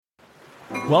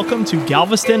Welcome to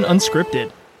Galveston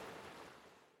Unscripted.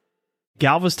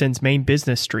 Galveston's main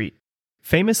business street,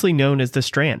 famously known as the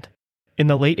Strand, in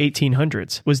the late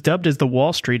 1800s was dubbed as the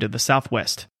Wall Street of the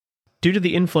Southwest, due to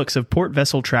the influx of port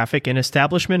vessel traffic and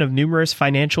establishment of numerous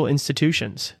financial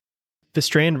institutions. The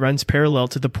Strand runs parallel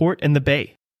to the port and the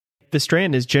bay. The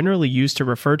Strand is generally used to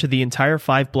refer to the entire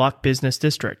 5-block business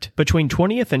district between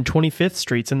 20th and 25th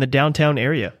Streets in the downtown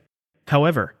area.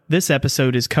 However, this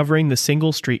episode is covering the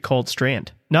single street called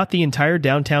Strand, not the entire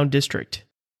downtown district.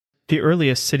 The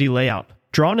earliest city layout,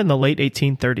 drawn in the late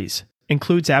 1830s,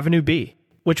 includes Avenue B,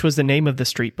 which was the name of the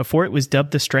street before it was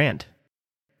dubbed the Strand.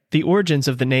 The origins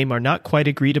of the name are not quite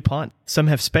agreed upon. Some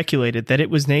have speculated that it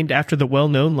was named after the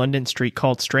well-known London street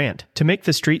called Strand, to make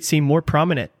the street seem more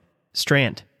prominent.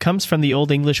 Strand comes from the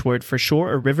Old English word for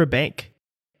shore or river bank.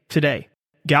 Today,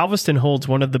 Galveston holds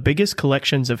one of the biggest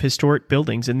collections of historic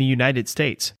buildings in the United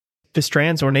States. The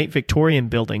Strand's ornate Victorian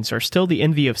buildings are still the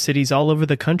envy of cities all over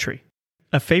the country,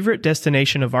 a favorite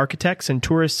destination of architects and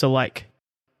tourists alike.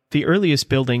 The earliest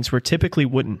buildings were typically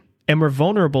wooden and were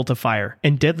vulnerable to fire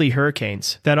and deadly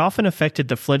hurricanes that often affected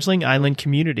the fledgling island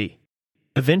community.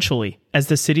 Eventually, as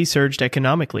the city surged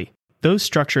economically, those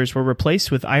structures were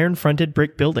replaced with iron-fronted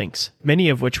brick buildings, many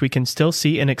of which we can still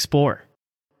see and explore.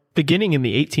 Beginning in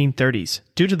the 1830s,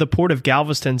 due to the Port of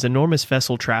Galveston's enormous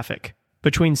vessel traffic,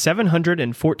 between 700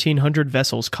 and 1,400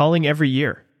 vessels calling every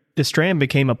year, the Strand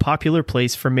became a popular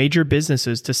place for major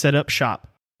businesses to set up shop.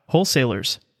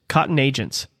 Wholesalers, cotton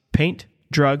agents, paint,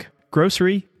 drug,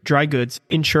 grocery, dry goods,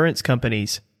 insurance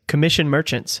companies, commission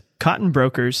merchants, cotton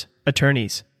brokers,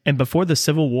 attorneys, and before the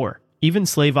Civil War, even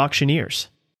slave auctioneers.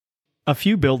 A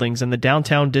few buildings in the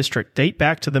downtown district date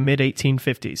back to the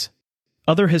mid-1850s.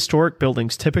 Other historic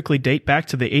buildings typically date back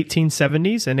to the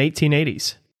 1870s and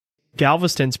 1880s.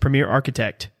 Galveston's premier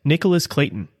architect, Nicholas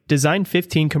Clayton, designed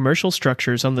 15 commercial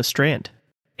structures on the Strand.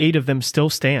 8 of them still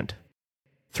stand.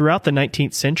 Throughout the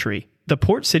 19th century, the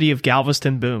port city of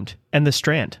Galveston boomed, and the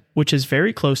Strand, which is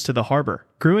very close to the harbor,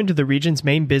 grew into the region's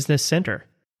main business center.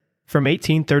 From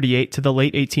 1838 to the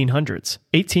late 1800s,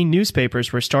 18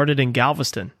 newspapers were started in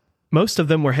Galveston. Most of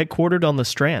them were headquartered on the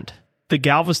Strand. The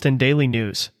Galveston Daily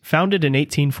News, founded in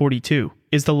 1842,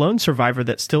 is the lone survivor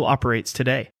that still operates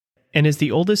today, and is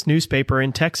the oldest newspaper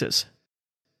in Texas.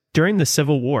 During the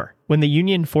Civil War, when the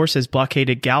Union forces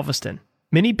blockaded Galveston,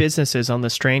 many businesses on the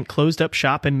Strand closed up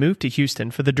shop and moved to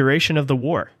Houston for the duration of the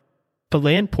war. The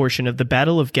land portion of the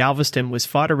Battle of Galveston was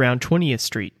fought around 20th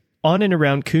Street, on and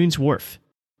around Coons Wharf.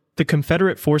 The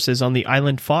Confederate forces on the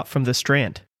island fought from the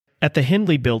Strand, at the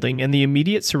Henley Building and the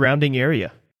immediate surrounding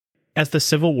area. As the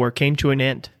Civil War came to an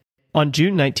end, on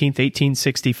June 19,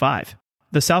 1865,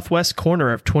 the southwest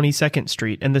corner of 22nd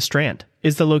Street and the Strand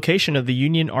is the location of the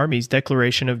Union Army's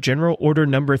Declaration of General Order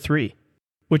No. 3,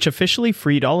 which officially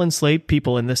freed all enslaved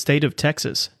people in the state of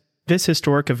Texas. This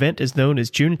historic event is known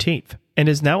as Juneteenth and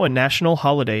is now a national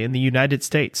holiday in the United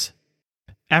States.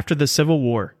 After the Civil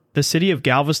War, the city of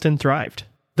Galveston thrived.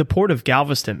 The port of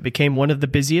Galveston became one of the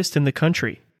busiest in the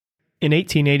country. In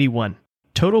 1881,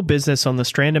 total business on the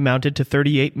Strand amounted to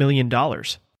 $38 million,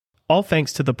 all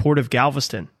thanks to the Port of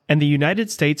Galveston and the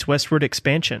United States westward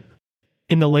expansion.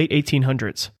 In the late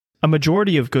 1800s, a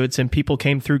majority of goods and people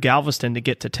came through Galveston to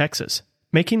get to Texas,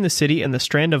 making the city and the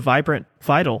Strand a vibrant,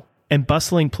 vital, and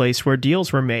bustling place where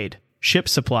deals were made,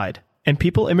 ships supplied, and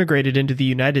people immigrated into the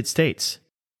United States.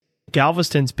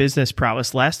 Galveston's business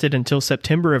prowess lasted until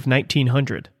September of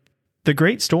 1900. The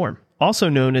Great Storm, also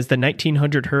known as the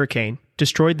 1900 hurricane,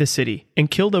 destroyed the city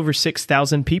and killed over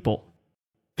 6,000 people.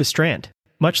 The Strand,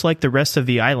 much like the rest of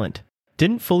the island,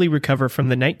 didn't fully recover from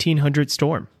the 1900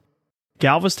 storm.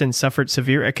 Galveston suffered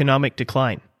severe economic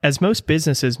decline, as most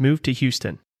businesses moved to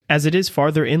Houston, as it is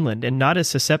farther inland and not as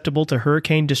susceptible to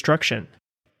hurricane destruction.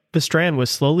 The Strand was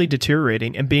slowly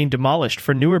deteriorating and being demolished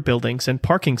for newer buildings and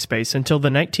parking space until the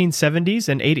 1970s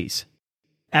and 80s.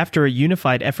 After a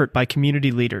unified effort by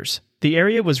community leaders, the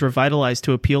area was revitalized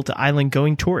to appeal to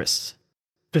island-going tourists.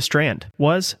 The Strand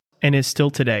was, and is still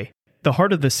today, the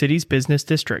heart of the city's business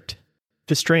district.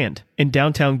 The Strand, in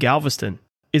downtown Galveston,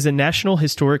 is a National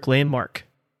Historic Landmark.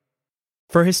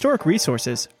 For historic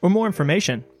resources or more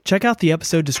information, check out the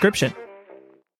episode description.